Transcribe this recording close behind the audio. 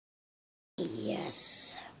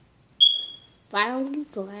Yes. Finally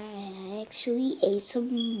glad I actually ate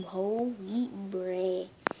some whole wheat bread.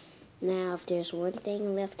 Now, if there's one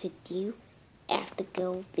thing left to do, I have to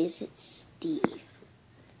go visit Steve.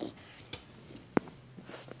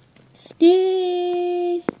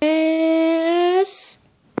 Steve! Yes!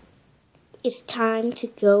 It's time to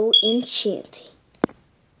go enchanting.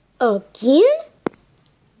 Again?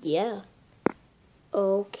 Yeah.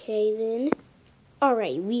 Okay then.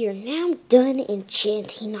 Alright, we are now done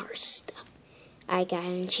enchanting our stuff. I got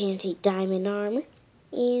an enchanted diamond armor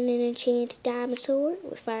and an enchanted diamond sword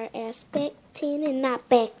with fire aspect 10 and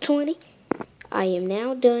knockback 20. I am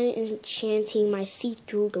now done enchanting my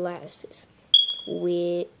see-through glasses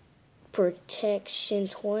with protection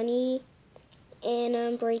 20 and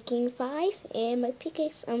unbreaking 5, and my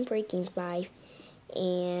pickaxe unbreaking 5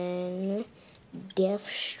 and Death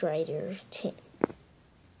Strider 10.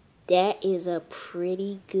 That is a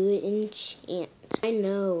pretty good enchant. I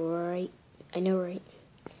know, right?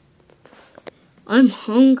 I'm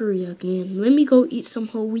hungry again. Let me go eat some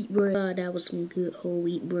whole wheat bread. That was some good whole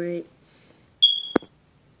wheat bread.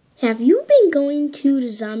 Have you been going to the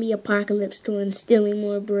zombie apocalypse store and stealing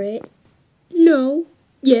more bread? No.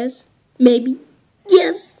 Yes. Maybe.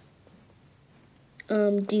 Yes.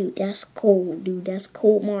 Dude, that's cold. That's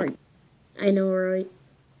cold, Mark. I know, right?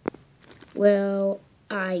 Well,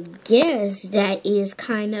 I guess that is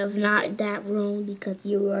kind of not that wrong because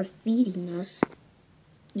you are feeding us.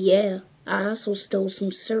 Yeah, I also stole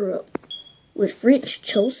some syrup. With French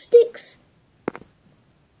toast sticks?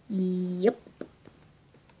 Yep.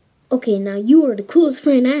 Okay, now you are the coolest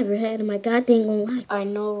friend I ever had in my goddamn life. I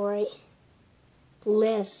know, right?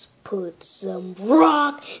 Let's put some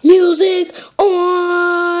rock music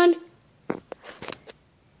on!